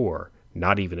before,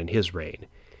 not even in his reign.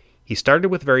 He started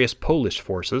with various Polish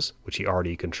forces, which he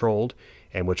already controlled,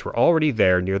 and which were already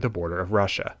there near the border of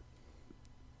Russia.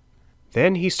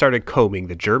 Then he started combing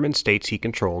the German states he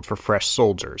controlled for fresh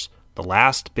soldiers, the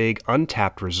last big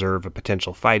untapped reserve of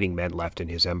potential fighting men left in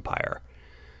his empire.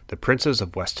 The princes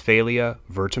of Westphalia,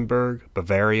 Württemberg,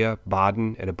 Bavaria,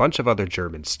 Baden, and a bunch of other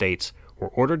German states were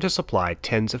ordered to supply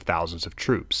tens of thousands of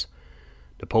troops.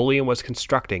 Napoleon was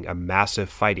constructing a massive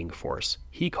fighting force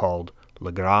he called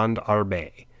La Grande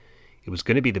Armée. It was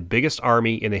going to be the biggest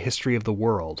army in the history of the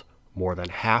world, more than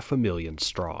 500,000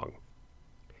 strong.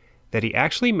 That he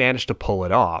actually managed to pull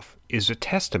it off is a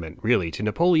testament, really, to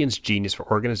Napoleon's genius for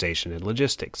organization and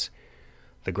logistics.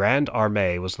 The Grande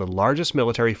Armée was the largest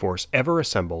military force ever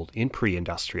assembled in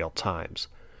pre-industrial times.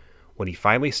 When he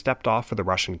finally stepped off for the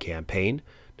Russian campaign,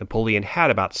 Napoleon had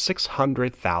about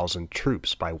 600,000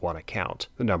 troops by one account.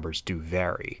 The numbers do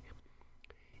vary.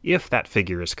 If that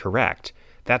figure is correct,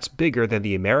 that's bigger than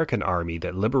the American army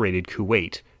that liberated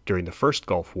Kuwait during the First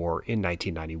Gulf War in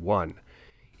 1991.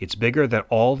 It's bigger than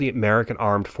all the American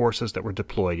armed forces that were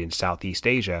deployed in Southeast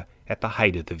Asia at the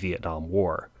height of the Vietnam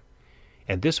War.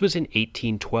 And this was in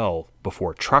 1812,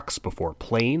 before trucks, before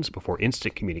planes, before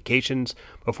instant communications,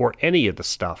 before any of the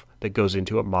stuff that goes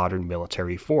into a modern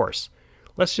military force.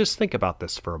 Let's just think about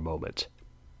this for a moment.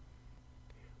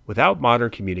 Without modern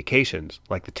communications,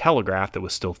 like the telegraph that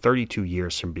was still 32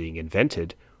 years from being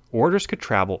invented, orders could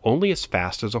travel only as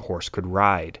fast as a horse could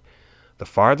ride. The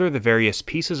farther the various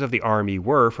pieces of the army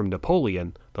were from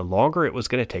Napoleon, the longer it was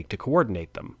going to take to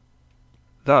coordinate them.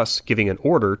 Thus, giving an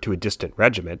order to a distant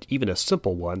regiment, even a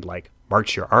simple one like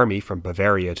march your army from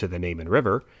Bavaria to the Niemen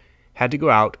River, had to go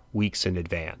out weeks in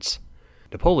advance.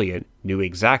 Napoleon knew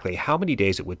exactly how many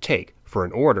days it would take for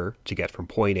an order to get from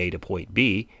point A to point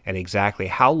B, and exactly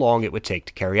how long it would take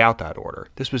to carry out that order.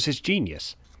 This was his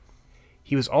genius.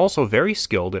 He was also very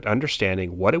skilled at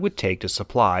understanding what it would take to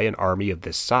supply an army of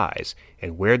this size,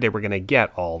 and where they were going to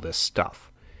get all this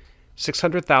stuff.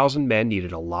 600,000 men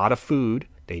needed a lot of food.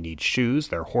 They need shoes,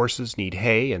 their horses need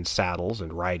hay and saddles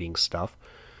and riding stuff.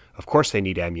 Of course they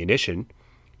need ammunition.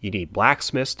 You need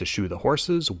blacksmiths to shoe the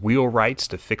horses, wheelwrights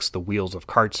to fix the wheels of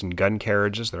carts and gun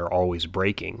carriages that are always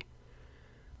breaking.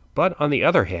 But on the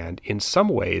other hand, in some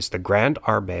ways the Grande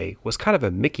Armée was kind of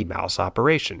a Mickey Mouse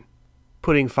operation.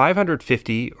 Putting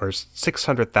 550 or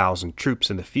 600,000 troops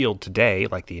in the field today,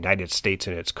 like the United States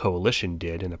and its coalition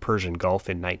did in the Persian Gulf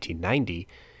in 1990,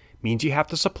 means you have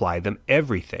to supply them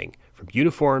everything, from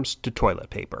uniforms to toilet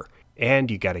paper.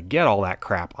 And you got to get all that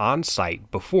crap on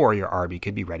site before your army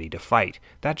could be ready to fight.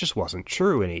 That just wasn't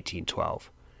true in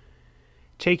 1812.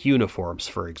 Take uniforms,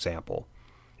 for example.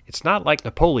 It's not like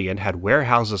Napoleon had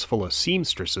warehouses full of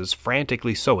seamstresses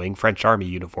frantically sewing French army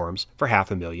uniforms for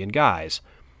 500,000 guys.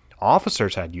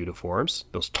 Officers had uniforms,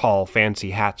 those tall,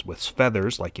 fancy hats with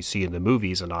feathers like you see in the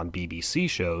movies and on BBC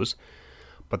shows,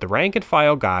 but the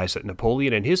rank-and-file guys that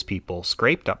Napoleon and his people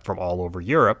scraped up from all over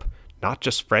Europe, not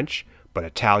just French, but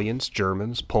Italians,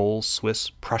 Germans, Poles, Swiss,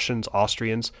 Prussians,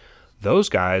 Austrians, those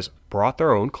guys brought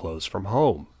their own clothes from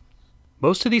home.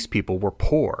 Most of these people were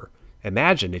poor.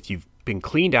 Imagine if you've been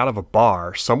cleaned out of a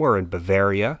bar somewhere in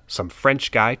Bavaria, some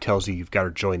French guy tells you you've got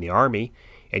to join the army,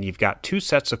 and you've got 2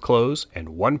 sets of clothes and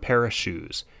 1 pair of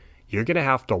shoes. You're going to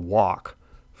have to walk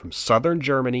from southern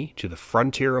Germany to the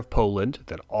frontier of Poland,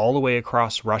 then all the way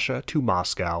across Russia to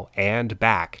Moscow and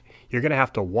back. You're going to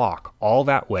have to walk all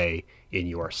that way in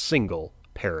your single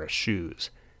pair of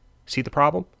shoes. See the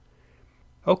problem?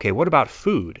 Okay, what about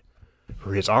food?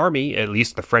 For his army, at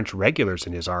least the French regulars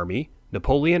in his army,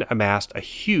 Napoleon amassed a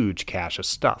huge cache of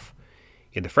stuff.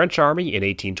 In the French army in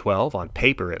 1812, on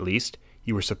paper at least,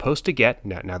 you were supposed to get,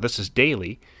 now this is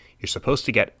daily, you're supposed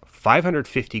to get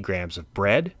 550 grams of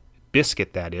bread,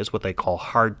 biscuit that is, what they call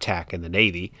hardtack in the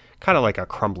Navy, kind of like a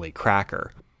crumbly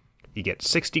cracker. You get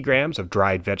 60 grams of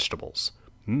dried vegetables.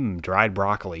 Dried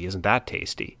broccoli, isn't that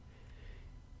tasty?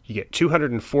 You get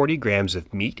 240 grams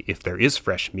of meat if there is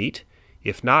fresh meat,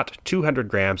 if not, 200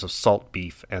 grams of salt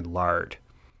beef and lard.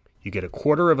 You get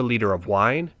 1/4 of a liter of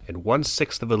wine and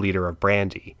 1/6 of a liter of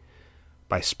brandy.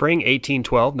 By spring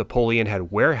 1812, Napoleon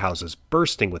had warehouses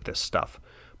bursting with this stuff,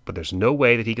 but there's no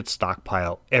way that he could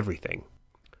stockpile everything.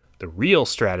 The real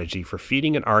strategy for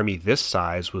feeding an army this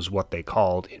size was what they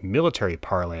called, in military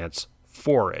parlance,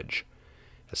 forage.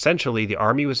 Essentially, the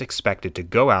army was expected to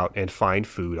go out and find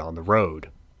food on the road.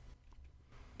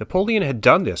 Napoleon had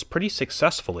done this pretty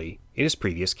successfully in his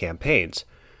previous campaigns.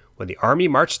 When the army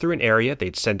marched through an area,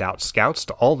 they'd send out scouts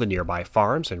to all the nearby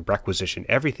farms and requisition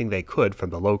everything they could from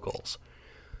the locals.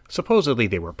 Supposedly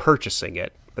they were purchasing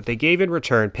it, but they gave in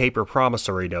return paper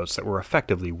promissory notes that were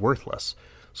effectively worthless,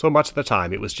 so much of the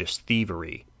time it was just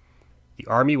thievery. The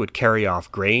army would carry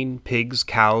off grain, pigs,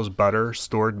 cows, butter,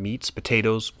 stored meats,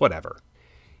 potatoes, whatever.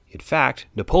 In fact,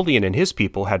 Napoleon and his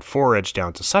people had foraged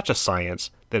down to such a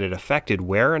science that it affected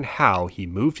where and how he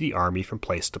moved the army from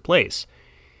place to place.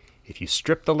 If you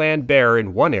stripped the land bare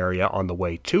in one area on the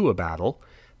way to a battle,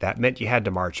 that meant you had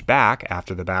to march back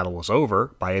after the battle was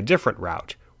over by a different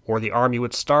route, or the army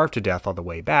would starve to death on the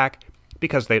way back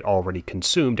because they'd already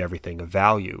consumed everything of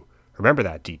value. Remember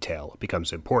that detail, it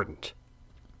becomes important.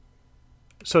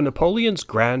 So Napoleon's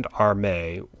Grande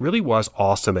Armée really was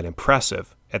awesome and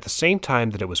impressive, at the same time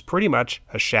that it was pretty much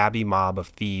a shabby mob of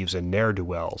thieves and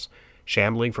ne'er-do-wells,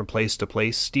 shambling from place to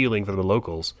place, stealing from the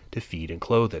locals to feed and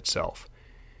clothe itself.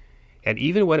 And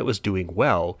even when it was doing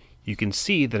well, you can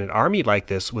see that an army like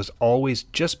this was always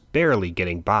just barely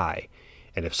getting by,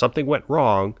 and if something went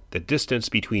wrong, the distance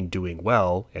between doing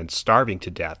well and starving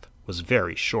to death was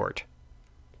very short.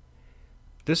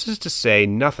 This is to say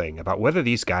nothing about whether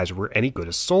these guys were any good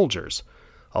as soldiers.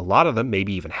 A lot of them,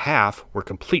 maybe even half, were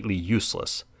completely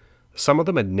useless. Some of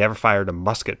them had never fired a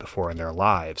musket before in their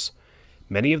lives.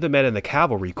 Many of the men in the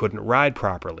cavalry couldn't ride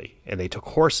properly, and they took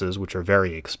horses, which are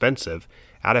very expensive,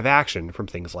 out of action from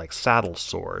things like saddle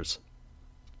sores.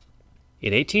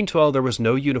 In 1812, there was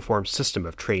no uniform system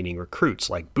of training recruits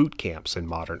like boot camps in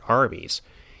modern armies.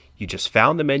 You just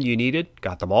found the men you needed,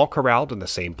 got them all corralled in the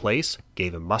same place,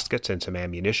 gave them muskets and some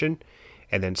ammunition,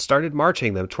 and then started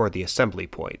marching them toward the assembly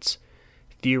points.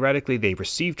 Theoretically, they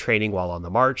received training while on the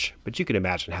march, but you can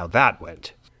imagine how that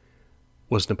went.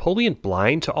 Was Napoleon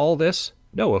blind to all this?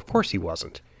 No, of course he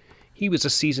wasn't. He was a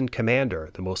seasoned commander,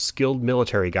 the most skilled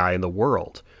military guy in the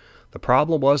world. The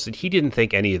problem was that he didn't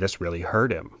think any of this really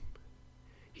hurt him.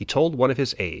 He told one of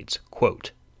his aides,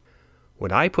 quote,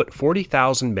 "When I put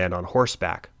 40,000 men on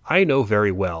horseback, I know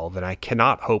very well that I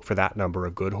cannot hope for that number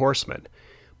of good horsemen,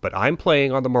 but I'm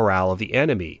playing on the morale of the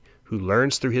enemy, who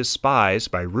learns through his spies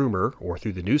by rumor or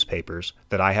through the newspapers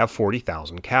that I have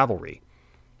 40,000 cavalry.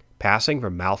 Passing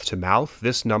from mouth to mouth,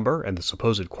 this number and the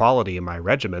supposed quality of my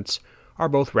regiments are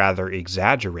both rather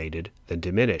exaggerated than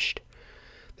diminished.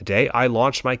 The day I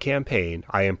launch my campaign,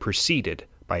 I am preceded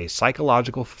by a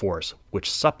psychological force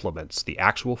which supplements the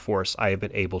actual force I have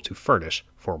been able to furnish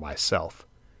for myself."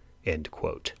 End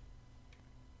quote.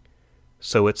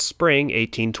 So it's spring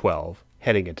 1812,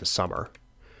 heading into summer.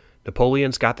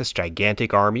 Napoleon's got this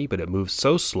gigantic army, but it moves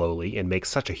so slowly and makes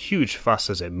such a huge fuss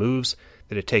as it moves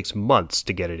that it takes months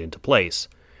to get it into place.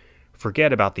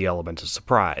 Forget about the element of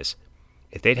surprise.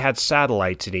 If they'd had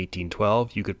satellites in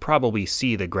 1812, you could probably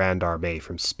see the Grande Armée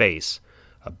from space,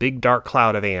 a big dark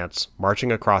cloud of ants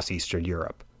marching across Eastern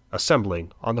Europe,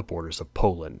 assembling on the borders of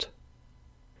Poland.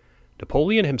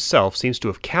 Napoleon himself seems to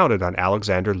have counted on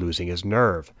Alexander losing his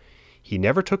nerve. He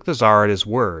never took the Tsar at his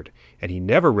word, and he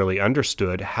never really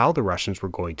understood how the Russians were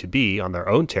going to be on their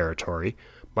own territory,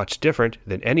 much different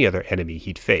than any other enemy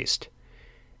he'd faced.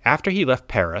 After he left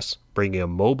Paris, bringing a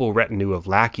mobile retinue of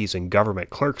lackeys and government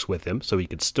clerks with him so he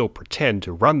could still pretend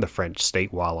to run the French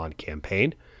state while on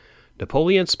campaign,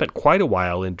 Napoleon spent quite a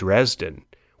while in Dresden,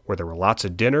 where there were lots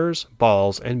of dinners,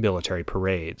 balls, and military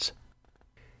parades.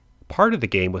 Part of the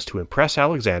game was to impress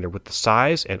Alexander with the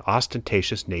size and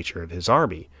ostentatious nature of his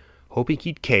army, hoping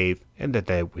he'd cave and that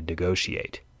they would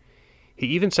negotiate. He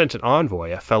even sent an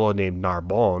envoy, a fellow named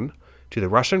Narbonne, to the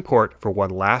Russian court for one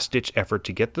last-ditch effort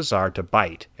to get the Tsar to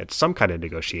bite at some kind of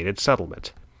negotiated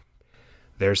settlement.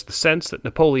 There's the sense that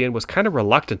Napoleon was kind of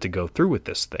reluctant to go through with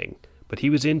this thing, but he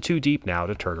was in too deep now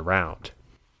to turn around.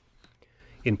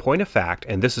 In point of fact,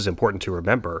 and this is important to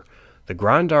remember, the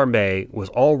Grande Armée was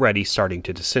already starting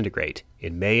to disintegrate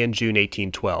in May and June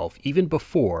 1812, even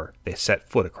before they set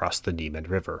foot across the Niemen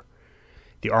River.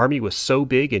 The army was so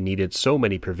big and needed so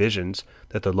many provisions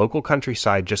that the local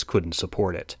countryside just couldn't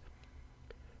support it.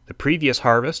 The previous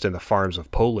harvest in the farms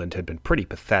of Poland had been pretty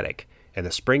pathetic, and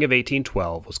the spring of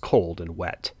 1812 was cold and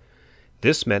wet.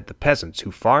 This meant the peasants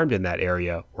who farmed in that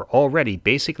area were already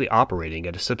basically operating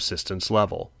at a subsistence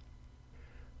level.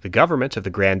 The government of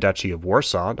the Grand Duchy of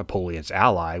Warsaw, Napoleon's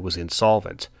ally, was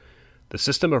insolvent. The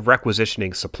system of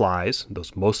requisitioning supplies,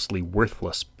 those mostly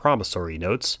worthless promissory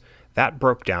notes, that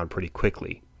broke down pretty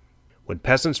quickly. When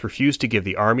peasants refused to give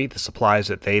the army the supplies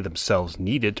that they themselves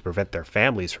needed to prevent their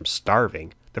families from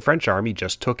starving, the French army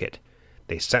just took it.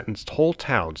 They sentenced whole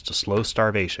towns to slow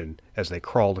starvation as they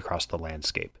crawled across the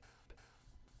landscape.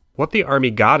 What the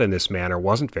army got in this manner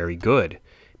wasn't very good.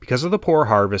 Because of the poor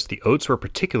harvest, the oats were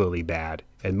particularly bad,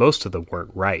 and most of them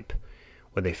weren't ripe.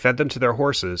 When they fed them to their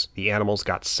horses, the animals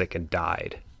got sick and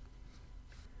died.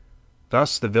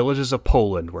 Thus, the villages of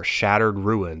Poland were shattered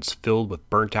ruins filled with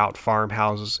burnt-out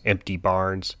farmhouses, empty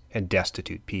barns, and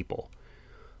destitute people.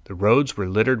 The roads were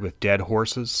littered with dead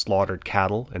horses, slaughtered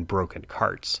cattle, and broken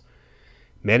carts.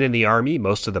 Men in the army,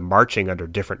 most of them marching under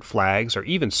different flags or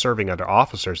even serving under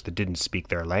officers that didn't speak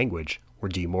their language, were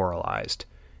demoralized.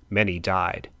 Many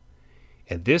died.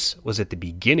 And this was at the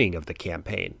beginning of the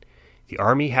campaign. The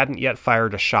army hadn't yet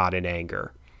fired a shot in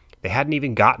anger. They hadn't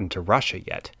even gotten to Russia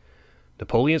yet.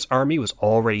 Napoleon's army was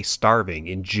already starving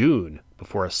in June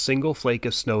before a single flake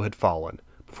of snow had fallen,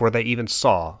 before they even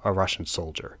saw a Russian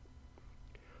soldier.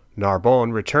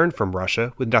 Narbonne returned from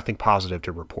Russia with nothing positive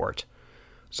to report.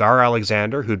 Tsar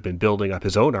Alexander, who'd been building up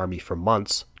his own army for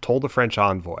months, told the French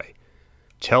envoy,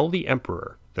 "Tell the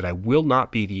emperor that I will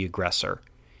not be the aggressor.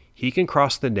 He can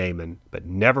cross the Niemen, but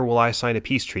never will I sign a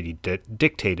peace treaty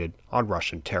dictated on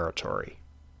Russian territory."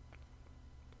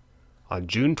 On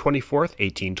June 24,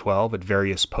 1812, at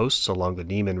various posts along the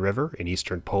Niemen River in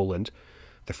eastern Poland,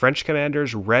 the French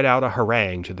commanders read out a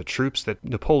harangue to the troops that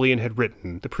Napoleon had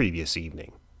written the previous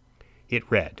evening. It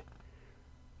read,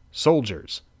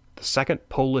 "Soldiers, the Second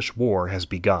Polish War has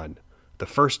begun. The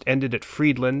first ended at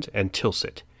Friedland and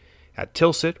Tilsit. At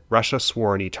Tilsit, Russia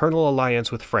swore an eternal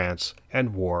alliance with France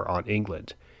and war on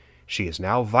England. She is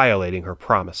now violating her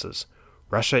promises.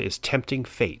 Russia is tempting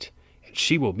fate, and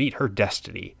she will meet her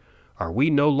destiny. Are we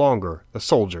no longer the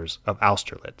soldiers of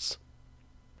Austerlitz?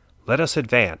 Let us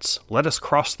advance. Let us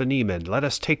cross the Niemen. Let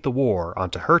us take the war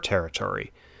onto her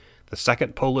territory. The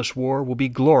Second Polish War will be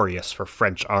glorious for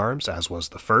French arms, as was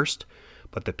the first,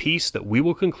 but the peace that we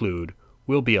will conclude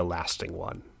will be a lasting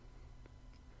one."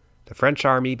 The French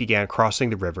army began crossing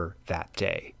the river that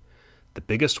day. The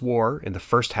biggest war in the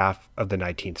first half of the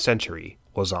 19th century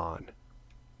was on.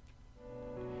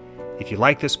 If you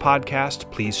like this podcast,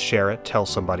 please share it, tell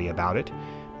somebody about it,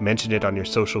 mention it on your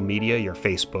social media, your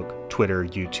Facebook, Twitter,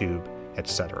 YouTube,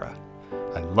 etc.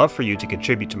 I'd love for you to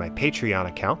contribute to my Patreon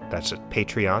account. That's at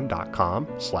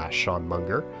patreon.com/Sean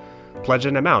Munger. Pledge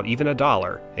an amount, even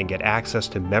 $1, and get access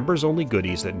to members-only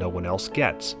goodies that no one else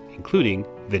gets, including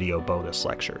video bonus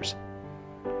lectures.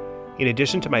 In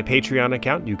addition to my Patreon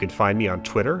account, you can find me on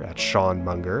Twitter at Sean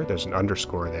Munger, there's an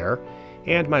underscore there,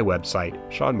 and my website,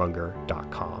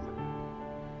 seanmunger.com.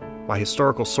 My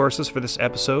historical sources for this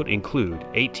episode include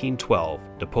 1812,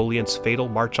 Napoleon's Fatal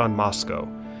March on Moscow,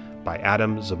 by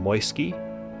Adam Zamoyski,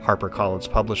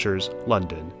 HarperCollins Publishers,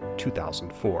 London,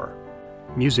 2004.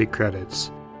 Music credits.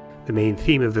 The main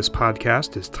theme of this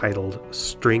podcast is titled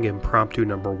String Impromptu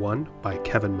No. 1 by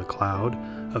Kevin MacLeod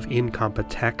of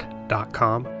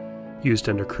Incompetech.com, used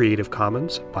under Creative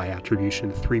Commons by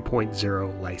Attribution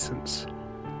 3.0 license.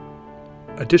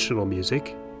 Additional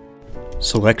music: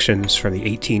 selections from the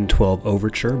 1812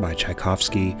 Overture by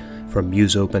Tchaikovsky from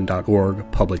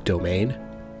museopen.org, public domain.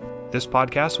 This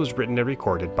podcast was written and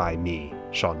recorded by me,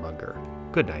 Sean Munger.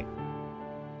 Good night.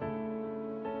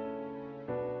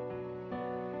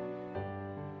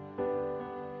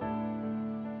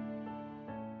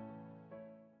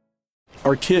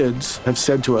 Our kids have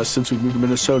said to us since we moved to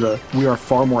Minnesota, we are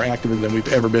far more active than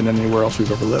we've ever been anywhere else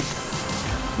we've ever lived.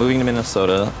 Moving to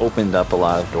Minnesota opened up a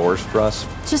lot of doors for us.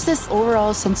 Just this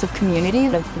overall sense of community,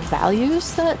 of the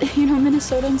values that,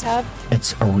 Minnesotans have.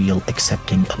 It's a real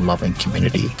accepting, loving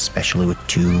community, especially with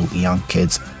 2 young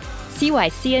kids. See why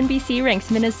CNBC ranks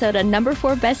Minnesota number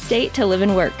 4 best state to live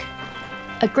and work.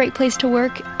 A great place to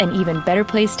work, an even better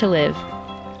place to live.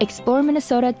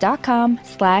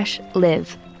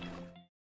 ExploreMinnesota.com/live.